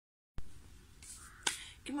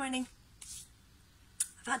Good morning.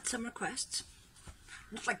 I've had some requests,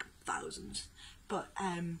 not like thousands, but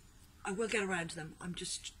I will get around to them. I'm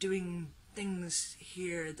just doing things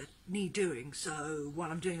here that need doing, so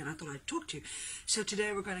while I'm doing it I thought I'd talk to you. So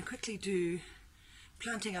today we're going to quickly do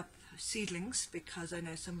planting up seedlings, because I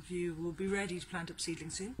know some of you will be ready to plant up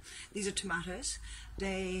seedlings soon. These are tomatoes.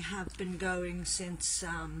 They have been going since,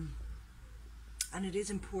 and it is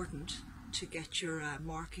important to get your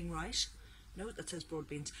marking right. No, that says broad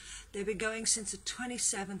beans. They've been going since the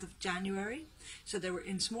 27th of January. So they were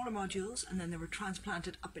in smaller modules and then they were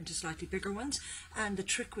transplanted up into slightly bigger ones. And the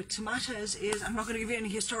trick with tomatoes is, I'm not going to give you any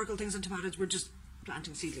historical things on tomatoes, we're just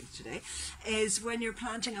planting seedlings today, is when you're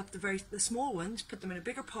planting up the small ones, put them in a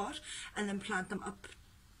bigger pot and then plant them up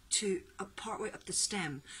to part way up the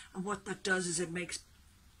stem. And what that does is it makes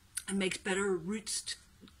better roots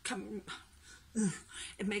come.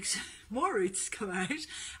 It makes more roots come out,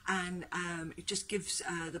 and it just gives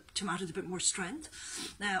the tomatoes a bit more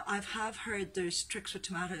strength. Now I have heard there's tricks with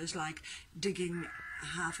tomatoes, like digging a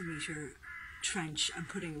 ½ metre trench and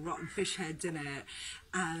putting rotten fish heads in it.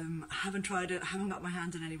 I haven't tried it, I haven't got my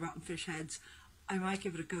hands on any rotten fish heads. I might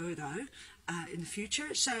give it a go though in the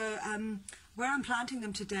future. So where I'm planting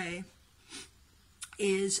them today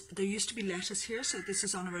is, there used to be lettuce here, so this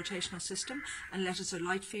is on a rotational system, and lettuce are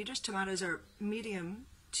light feeders, tomatoes are medium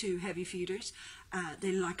to heavy feeders.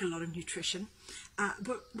 They like a lot of nutrition.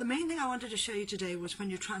 But the main thing I wanted to show you today was when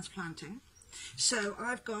you're transplanting. So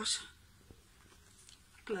I've got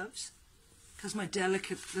gloves, because my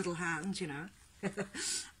delicate little hands, you know.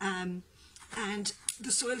 And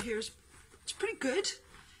the soil here is pretty good.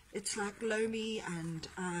 It's like loamy and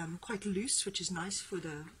quite loose, which is nice for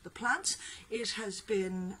the plants. It has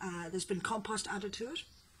been, there's been compost added to it.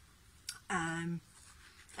 And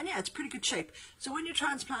yeah, it's pretty good shape. So when you're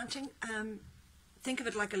transplanting, think of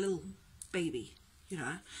it like a little baby, you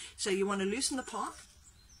know. So you want to loosen the pot,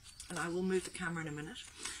 and I will move the camera in a minute.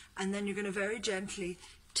 And then you're going to very gently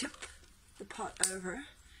tip the pot over,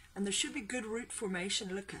 and there should be good root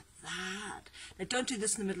formation. Look at that. Now don't do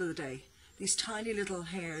this in the middle of the day. These tiny little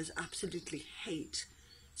hairs absolutely hate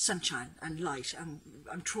sunshine and light.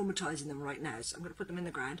 I'm traumatizing them right now, so I'm going to put them in the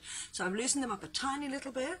ground. So I'm loosening them up a tiny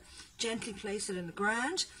little bit, gently place it in the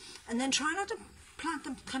ground, and then try not to plant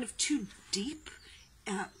them kind of too deep.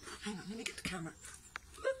 Hang on, let me get the camera.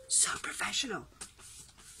 So professional.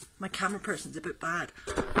 My camera person's a bit bad.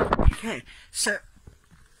 Okay, so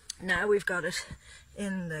now we've got it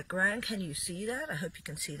in the ground. Can you see that? I hope you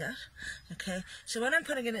can see that. Okay, so when I'm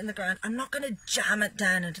putting it in the ground, I'm not going to jam it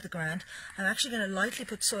down into the ground. I'm actually going to lightly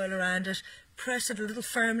put soil around it, press it a little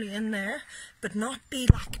firmly in there, but not be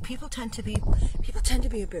like, people tend to be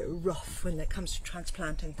a bit rough when it comes to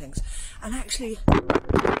transplanting things. And actually,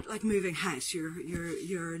 like moving house,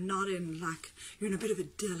 you're not in, like, you're in a bit of a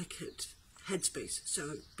delicate headspace,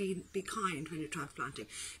 so be kind when you're transplanting.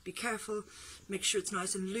 Be careful, make sure it's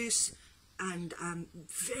nice and loose, and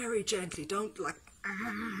very gently. Don't like,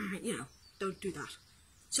 you know, don't do that.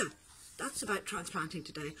 So that's about transplanting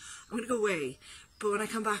today. I'm going to go away, but when I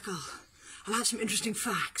come back I'll have some interesting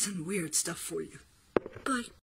facts and weird stuff for you. Bye.